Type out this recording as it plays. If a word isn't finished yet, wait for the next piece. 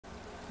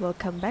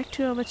Welcome back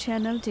to our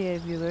channel, dear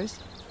viewers.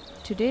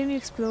 Today we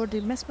explore the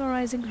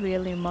mesmerizing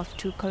realm of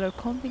two color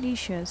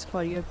combinations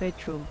for your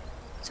bedroom.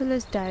 So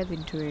let's dive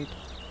into it.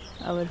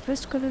 Our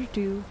first color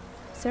duo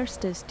sets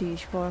the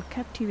stage for a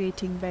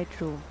captivating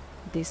bedroom.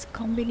 This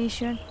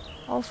combination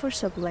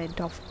offers a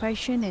blend of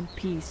passion and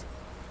peace,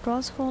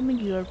 transforming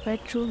your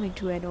bedroom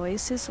into an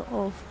oasis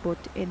of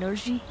both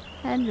energy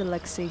and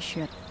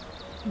relaxation.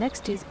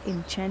 Next is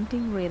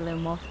enchanting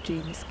realm of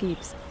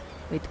dreamscapes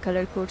with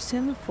color code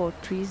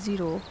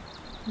 7430,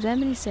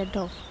 reminiscent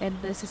of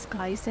endless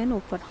skies and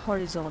open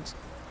horizons.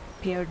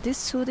 Pair this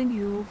soothing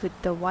hue with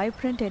the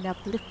vibrant and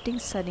uplifting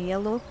sunny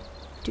yellow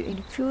to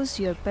infuse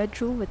your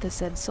bedroom with a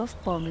sense of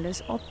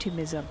boundless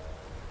optimism.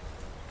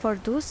 For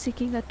those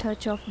seeking a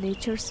touch of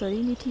nature's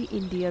serenity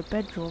in their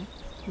bedroom,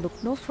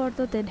 look no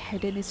further than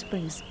Hidden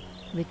Springs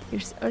with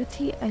its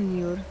earthy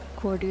allure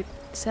coded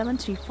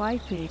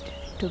 7358.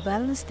 To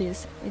balance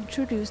this,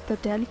 introduce the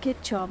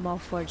delicate charm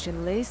of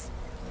virgin lace,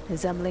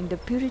 resembling the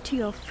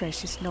purity of fresh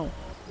snow.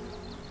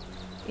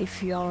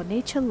 If you are a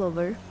nature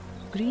lover,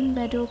 Green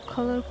Meadow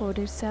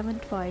color-coded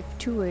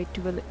 7528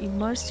 will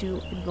immerse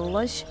you in the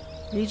lush,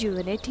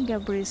 rejuvenating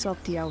embrace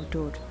of the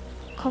outdoor.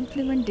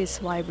 Complement this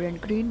vibrant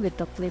green with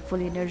the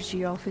playful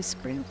energy of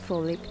Spring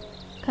Frolic,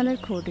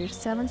 color-coded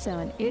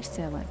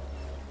 7787.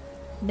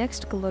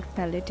 Next color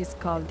palette is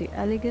called the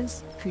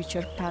Elegance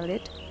Future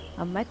Palette,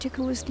 a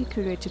meticulously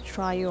curated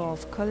trio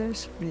of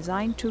colors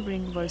designed to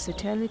bring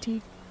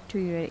versatility to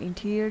your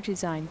interior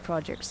design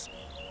projects.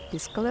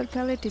 This color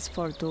palette is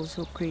for those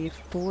who crave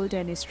bold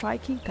and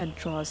striking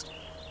contrast.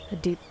 A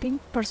deep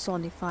pink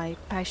personifies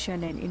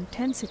passion and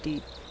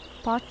intensity.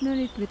 Partner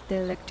it with the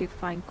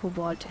electrifying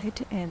cobalt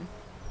hit and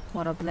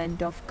for a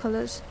blend of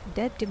colors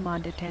that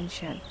demand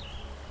attention.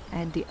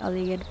 And the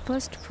elegant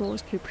first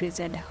frost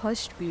represent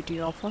hushed beauty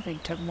of a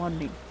winter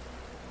morning.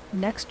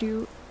 Next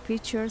duo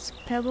features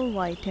Pebble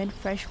White and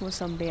Fresh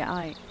Mosambe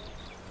Eye.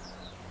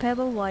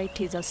 Pebble White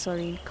is a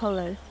serene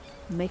color,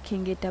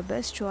 making it a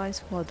best choice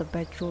for the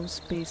bedroom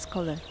space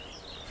color.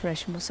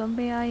 Fresh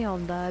Mosambe Eye,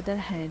 on the other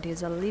hand,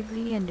 is a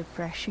lively and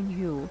refreshing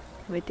hue.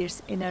 With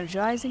its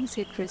energizing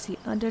citrusy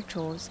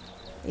undertones,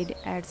 it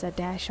adds a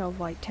dash of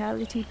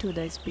vitality to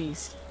the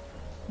space.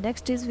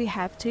 Next is we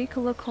have three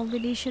color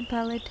combination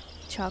palette,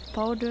 Chalk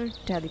Powder,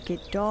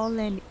 Delicate Doll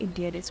and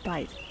Indian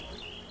Spice.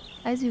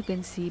 As you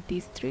can see,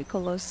 these three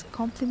colors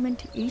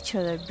complement each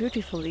other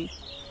beautifully.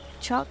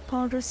 Chalk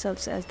Powder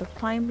serves as the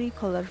primary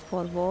color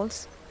for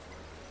walls.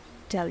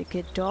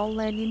 Delicate Doll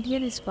and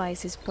Indian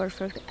Spice is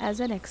perfect as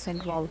an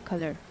accent wall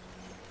color.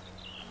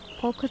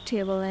 Poker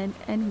Table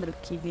and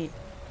Milky Way.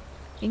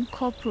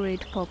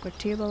 Incorporate poker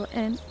table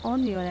and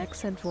on your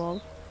accent wall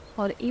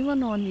or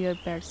even on your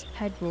bed's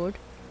headboard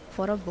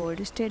for a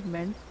bold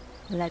statement.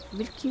 Let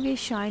Milky Way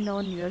shine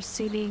on your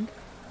ceiling,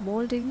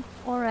 molding,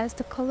 or as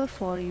the color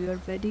for your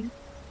bedding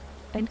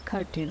and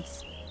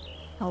curtains.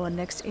 Our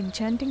next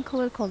enchanting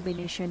color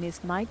combination is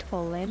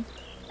Nightfallen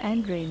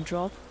and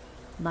Raindrop.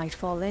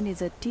 Nightfallen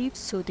is a deep,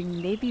 soothing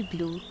navy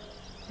blue,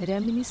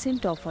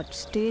 reminiscent of a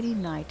starry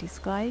night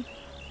sky.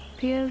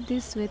 Pair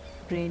this with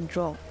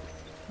Raindrop,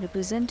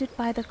 represented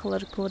by the color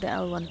code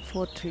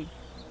L143.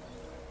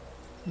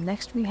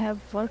 Next we have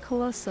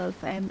Watercolor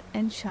Surf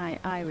and Shine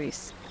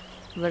Iris.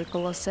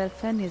 Watercolor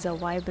Surf is a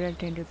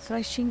vibrant and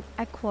refreshing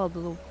aqua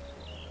blue.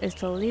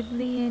 It's a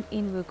lively and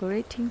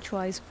invigorating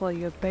choice for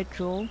your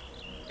bedroom.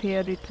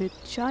 Pair it with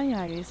Shine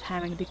Iris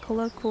having the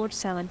color code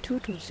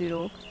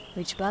 7220,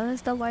 which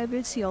balance the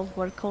vibrancy of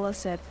Watercolor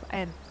Surf.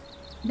 And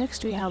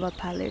next we have a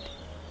palette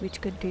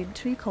which contains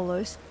three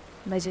colors.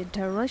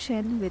 Magenta Rush,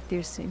 and with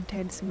its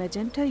intense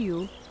magenta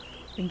hue,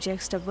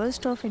 injects a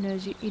burst of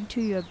energy into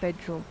your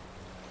bedroom.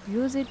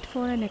 Use it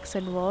for an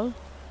accent wall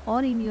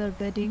or in your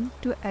bedding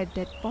to add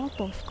that pop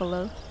of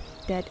color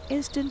that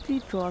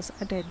instantly draws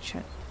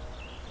attention.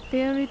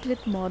 Pair it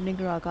with Morning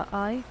Raga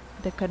Eye.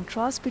 The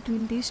contrast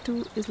between these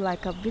two is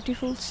like a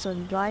beautiful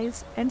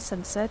sunrise and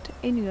sunset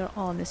in your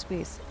own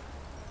space.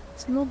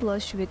 Snow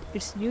Blush with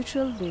its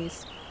neutral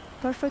base,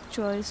 perfect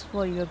choice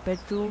for your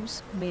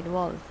bedroom's main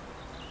wall.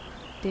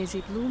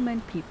 Daisy Bloom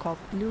and Peacock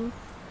Blue.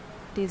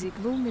 Daisy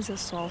Bloom is a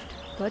soft,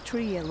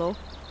 buttery yellow,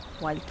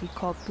 while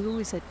Peacock Blue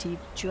is a deep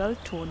jewel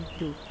tone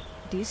blue.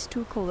 These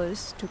two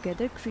colors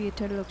together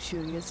create a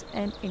luxurious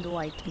and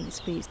inviting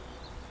space.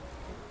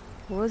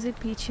 Rosy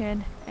Peach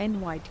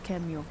and White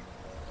Cameo.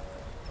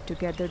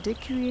 Together they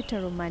create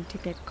a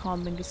romantic and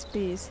calming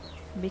space,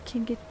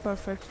 making it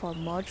perfect for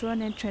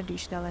modern and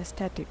traditional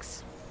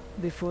aesthetics.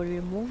 Before we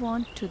move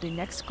on to the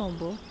next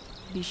combo,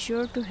 be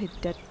sure to hit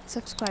that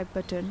subscribe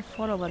button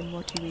for our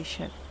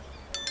motivation.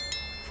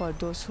 For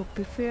those who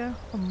prefer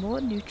a more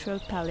neutral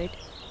palette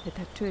with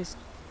a twist,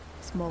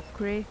 Smoke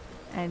Gray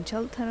and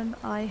Jaltharan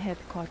Eye have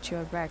got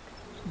your back.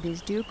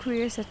 This duo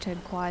creates a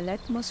tranquil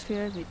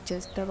atmosphere with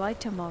just the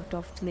right amount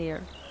of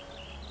flair,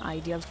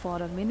 ideal for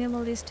a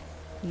minimalist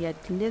yet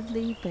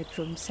lively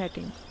bedroom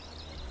setting.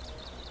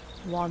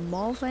 Warm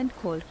Mauve and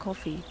Cold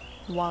Coffee.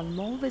 Warm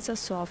Mauve is a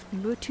soft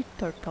muted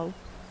purple,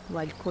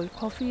 while Cold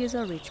Coffee is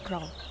a rich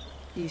brown.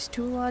 These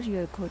two are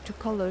your go-to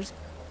colors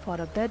for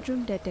a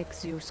bedroom that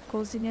exudes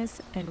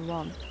coziness and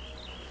warmth.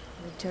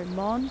 Winter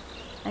morn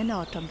and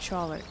autumn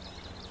shower.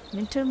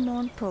 Winter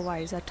morn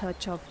provides a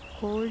touch of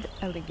cold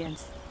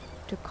elegance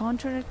to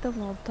counteract the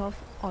warmth of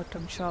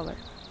autumn shower.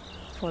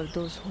 For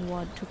those who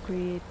want to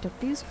create a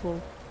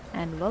peaceful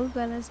and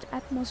well-balanced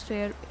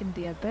atmosphere in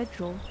their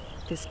bedroom,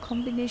 this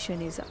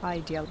combination is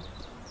ideal.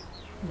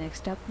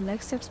 Next up,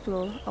 let's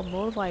explore a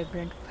more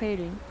vibrant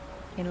pairing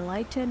in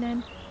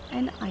lighten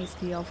and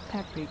icy of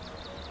fabric.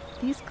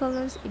 These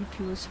colors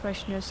infuse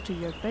freshness to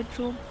your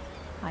bedroom,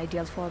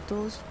 ideal for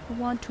those who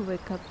want to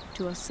wake up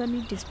to a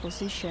sunny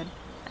disposition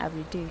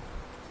every day.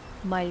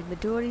 Mild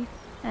Midori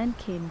and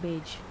cane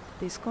beige.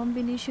 This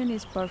combination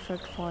is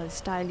perfect for a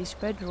stylish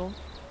bedroom.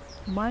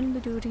 Mild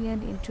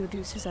Midorian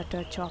introduces a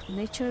touch of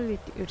nature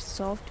with its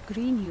soft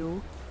green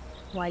hue,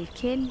 while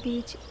cane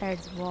beige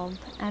adds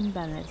warmth and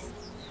balance.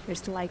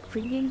 It's like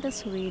bringing the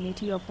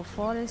serenity of a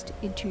forest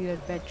into your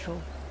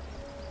bedroom.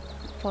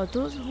 For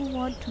those who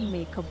want to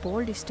make a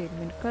bold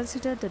statement,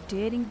 consider the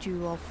daring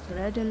duo of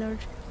red alert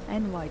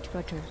and white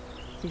butter.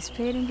 This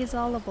pairing is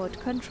all about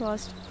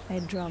contrast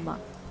and drama.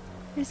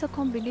 It's a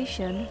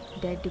combination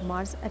that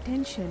demands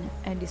attention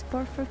and is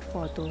perfect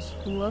for those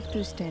who love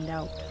to stand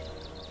out.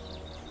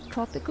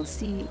 Tropical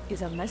Sea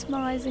is a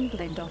mesmerizing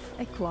blend of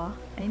aqua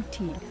and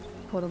teal.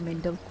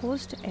 Coromandel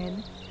Coast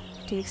and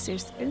takes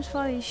its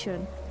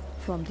inspiration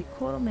from the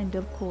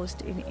Coromandel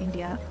Coast in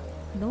India,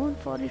 known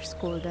for its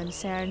golden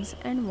sands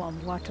and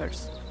warm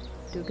waters.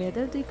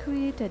 Together they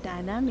create a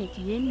dynamic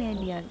yin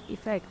and yang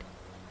effect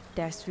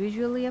that's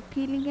visually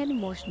appealing and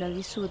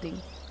emotionally soothing.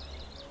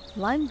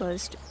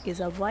 Limeburst is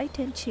a white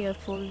and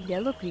cheerful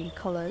yellow-green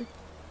color.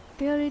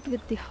 Pair it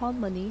with the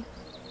Harmony,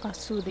 a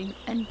soothing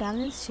and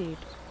balanced shade.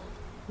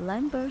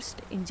 Limeburst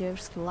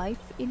injects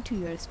life into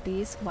your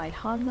space while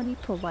Harmony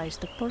provides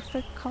the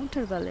perfect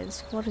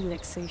counterbalance for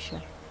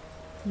relaxation.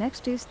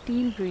 Next is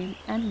Teal Green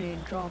and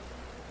Raindrop.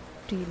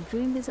 Teal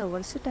green is a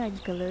versatile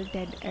color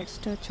that adds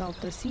touch of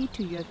the sea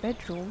to your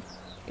bedroom.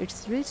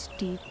 Its rich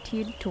deep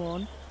teal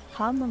tone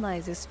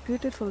harmonizes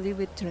beautifully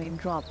with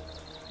Raindrop,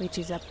 which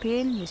is a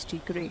pale misty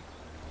gray.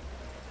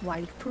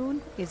 Wild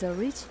Prune is a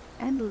rich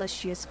and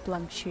luscious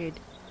plum shade,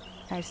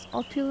 adds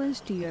opulence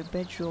to your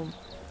bedroom,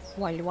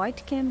 while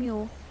White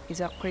Cameo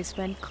is a crisp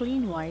and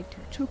clean white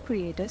to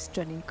create a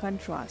stunning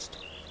contrast.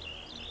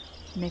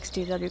 Next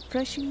is a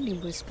refreshing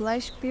Nimbu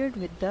Splash paired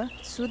with the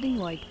soothing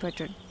white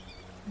pattern.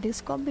 This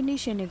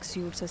combination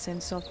exudes a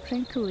sense of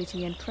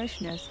tranquility and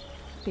freshness.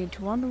 Paint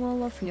one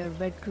wall of your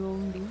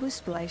bedroom Nimbu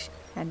Splash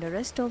and the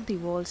rest of the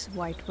walls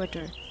white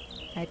butter.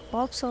 Add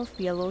pops of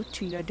yellow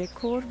to your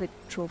decor with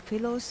throw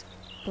pillows,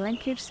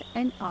 blankets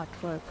and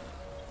artwork.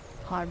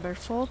 Harbor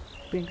Fog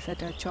brings a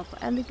touch of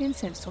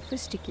elegance and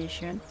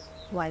sophistication,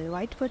 while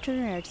white butter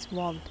adds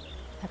warmth.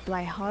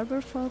 Apply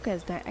Harbor Fog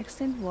as the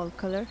accent wall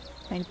color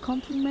and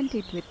complement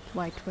it with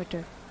white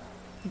butter.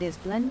 This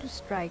blend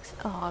strikes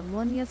a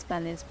harmonious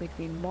balance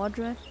between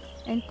modern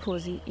and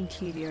cozy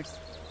interiors.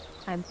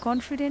 I am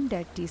confident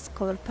that these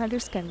color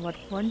palettes can work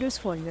wonders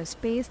for your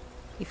space.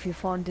 If you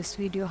found this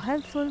video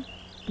helpful,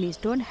 please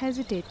don't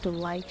hesitate to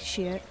like,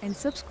 share and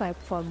subscribe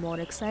for more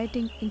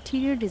exciting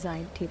interior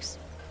design tips.